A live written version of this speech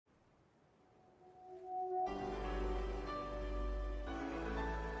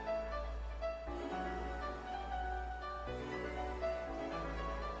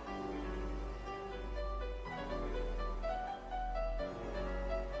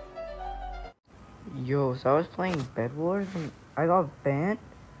Yo, so I was playing Bed Wars and I got banned?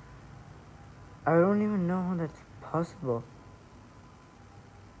 I don't even know how that's possible.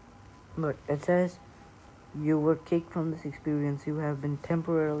 Look, it says, you were kicked from this experience. You have been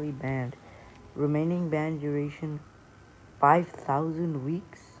temporarily banned. Remaining ban duration, 5,000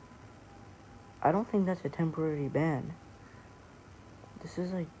 weeks? I don't think that's a temporary ban. This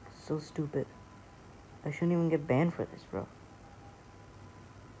is like so stupid. I shouldn't even get banned for this, bro.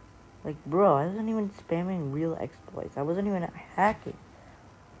 Like, bro, I wasn't even spamming real exploits. I wasn't even hacking.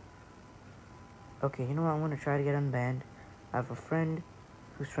 Okay, you know what? I'm gonna try to get unbanned. I have a friend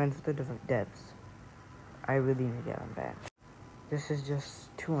who's friends with the devs. I really need to get unbanned. This is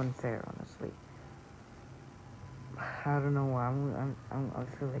just too unfair, honestly. I don't know why.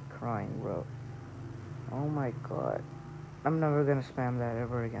 I feel like crying, bro. Oh my god. I'm never gonna spam that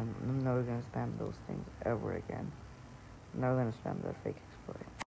ever again. I'm never gonna spam those things ever again. I'm never gonna spam that fake exploit.